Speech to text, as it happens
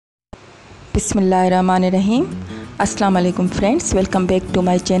बिस्मिल्लाहिर्रहमानिर्रहीम। अस्सलाम वालेकुम friends, welcome back to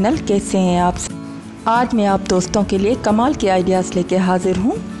my channel. कैसे हैं आप? आज मैं आप दोस्तों के लिए कमाल के आइडियाज़ लेके हाज़िर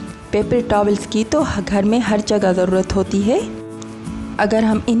हूँ। पेपर टॉवल्स की तो घर में हर जगह ज़रूरत होती है। अगर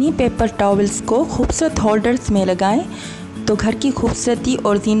हम इन्हीं पेपर टॉवल्स को खूबसूरत होल्डर्स में लगाएं तो घर की खूबसूरती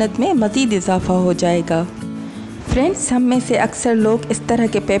और ज़ीनत में मज़ीद इजाफ़ा हो जाएगा। फ्रेंड्स, हम में से अक्सर लोग इस तरह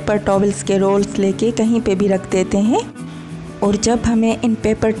के पेपर टॉवल्स के रोल्स लेके कहीं पे भी रख देते हैं और जब हमें इन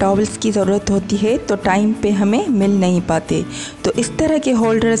पेपर टॉवल्स की ज़रूरत होती है तो टाइम पे हमें मिल नहीं पाते। तो इस तरह के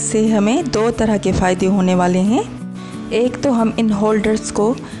होल्डर्स से हमें दो तरह के फ़ायदे होने वाले हैं। एक तो हम इन होल्डर्स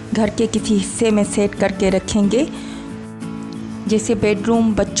को घर के किसी हिस्से में सेट करके रखेंगे, जैसे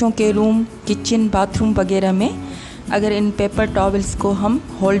बेडरूम, बच्चों के रूम, किचन, बाथरूम वगैरह में। अगर इन पेपर टॉवल्स को हम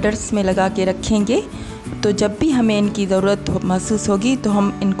होल्डर्स में लगा के रखेंगे तो जब भी हमें इनकी ज़रूरत महसूस होगी तो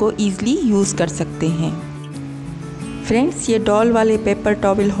हम इनको ईज़िली यूज़ कर सकते हैं। फ्रेंड्स, ये डॉल वाले पेपर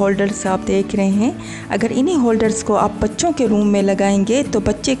टॉवल होल्डर्स आप देख रहे हैं। अगर इन्हीं होल्डर्स को आप बच्चों के रूम में लगाएंगे तो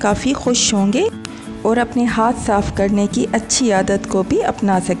बच्चे काफ़ी खुश होंगे और अपने हाथ साफ़ करने की अच्छी आदत को भी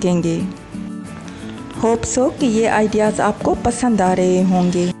अपना सकेंगे। होप सो कि ये आइडियाज़ आपको पसंद आ रहे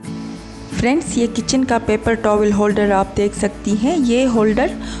होंगे। फ्रेंड्स, ये किचन का पेपर टॉवल होल्डर आप देख सकती हैं। ये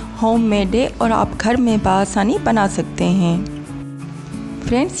होल्डर होममेड है और आप घर में बआसानी बना सकते हैं।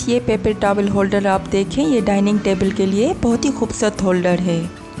 फ्रेंड्स, ये पेपर टॉवल होल्डर आप देखें, ये डाइनिंग टेबल के लिए बहुत ही खूबसूरत होल्डर है।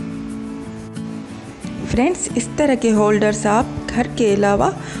 फ्रेंड्स, इस तरह के होल्डर्स आप घर के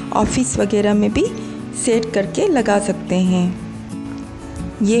अलावा ऑफिस वगैरह में भी सेट करके लगा सकते हैं।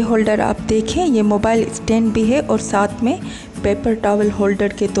 ये होल्डर आप देखें, ये मोबाइल स्टैंड भी है और साथ में पेपर टॉवल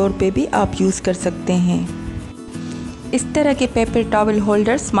होल्डर के तौर पे भी आप यूज़ कर सकते हैं। इस तरह के पेपर टॉवल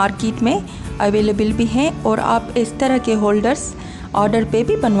होल्डर्स मार्केट में अवेलेबल भी हैं और आप इस तरह के होल्डर्स ऑर्डर पे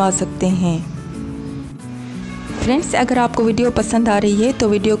भी बनवा सकते हैं। फ्रेंड्स, अगर आपको वीडियो पसंद आ रही है तो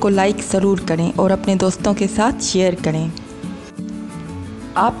वीडियो को लाइक ज़रूर करें और अपने दोस्तों के साथ शेयर करें।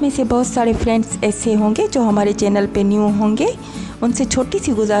 आप में से बहुत सारे फ्रेंड्स ऐसे होंगे जो हमारे चैनल पे न्यू होंगे। उनसे छोटी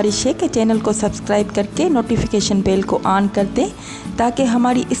सी गुजारिश है कि चैनल को सब्सक्राइब करके नोटिफिकेशन बेल को ऑन कर दें ताकि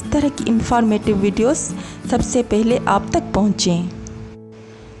हमारी इस तरह की इंफॉर्मेटिव वीडियोस सबसे पहले आप तक पहुँचें।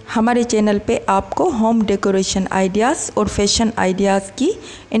 हमारे चैनल पे आपको होम डेकोरेशन आइडियाज़ और फैशन आइडियाज़ की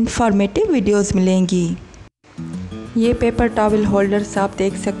इंफॉर्मेटिव वीडियोस मिलेंगी। ये पेपर टॉवल होल्डर्स आप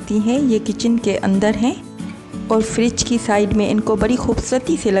देख सकती हैं, ये किचन के अंदर हैं और फ्रिज की साइड में इनको बड़ी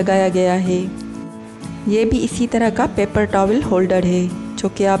खूबसूरती से लगाया गया है। ये भी इसी तरह का पेपर टॉवल होल्डर है जो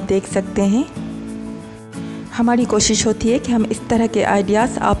कि आप देख सकते हैं। हमारी कोशिश होती है कि हम इस तरह के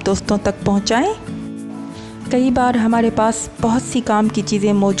आइडियाज़ आप दोस्तों तक पहुंचाएं। कई बार हमारे पास बहुत सी काम की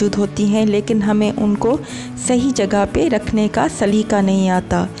चीज़ें मौजूद होती हैं लेकिन हमें उनको सही जगह पे रखने का सलीका नहीं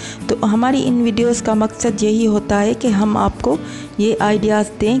आता। तो हमारी इन वीडियोस का मकसद यही होता है कि हम आपको ये आइडियाज़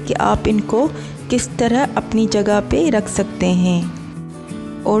दें कि आप इनको किस तरह अपनी जगह पे रख सकते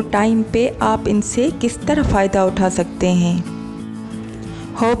हैं और टाइम पे आप इनसे किस तरह फ़ायदा उठा सकते हैं।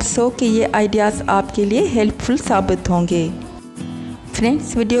 होप सो कि ये आइडियाज़ आपके लिए हेल्पफुल साबित होंगे।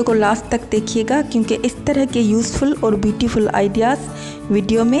 फ्रेंड्स, वीडियो को लास्ट तक देखिएगा क्योंकि इस तरह के यूज़फुल और ब्यूटीफुल आइडियाज़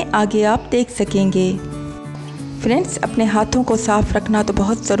वीडियो में आगे आप देख सकेंगे। फ्रेंड्स, अपने हाथों को साफ़ रखना तो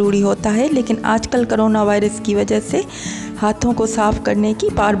बहुत ज़रूरी होता है लेकिन आजकल कोरोना वायरस की वजह से हाथों को साफ़ करने की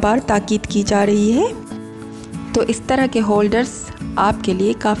बार बार ताकीद की जा रही है। तो इस तरह के होल्डर्स आपके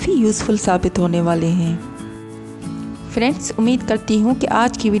लिए काफ़ी यूज़फुल साबित होने वाले हैं। फ्रेंड्स, उम्मीद करती हूँ कि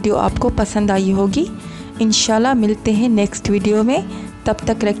आज की वीडियो आपको पसंद आई होगी। इंशाल्लाह मिलते हैं नेक्स्ट वीडियो में। तब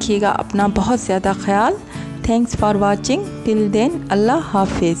तक रखिएगा अपना बहुत ज़्यादा ख्याल। Thanks for watching. Till then, अल्लाह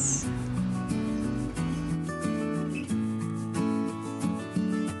हाफिज़।